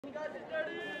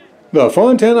The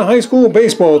Fontana High School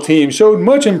baseball team showed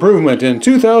much improvement in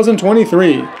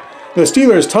 2023. The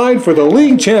Steelers tied for the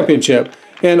league championship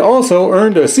and also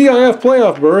earned a CIF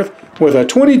playoff berth with a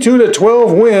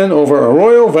 22-12 win over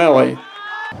Arroyo Valley.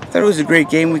 I thought it was a great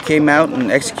game. We came out and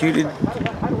executed,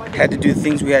 had to do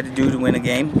things we had to do to win a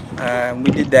game.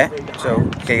 We did that, so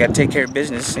okay, got to take care of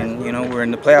business, and you know, we're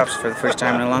in the playoffs for the first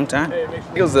time in a long time.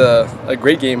 It was a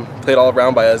great game, played all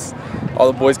around by us. All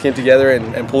the boys came together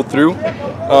and pulled through.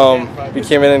 We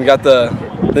came in and got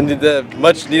the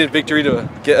much needed victory to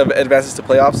get advances to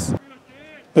playoffs.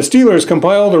 The Steelers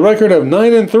compiled a record of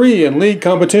 9-3 in league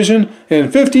competition and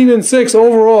 15-6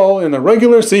 overall in the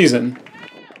regular season.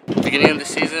 Beginning of the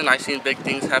season, I've seen big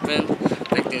things happen,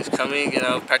 big things coming. You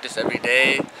know, practice every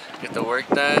day, get the work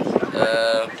done.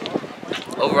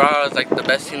 Overall, it's like the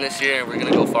best team this year, and we're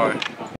gonna go far.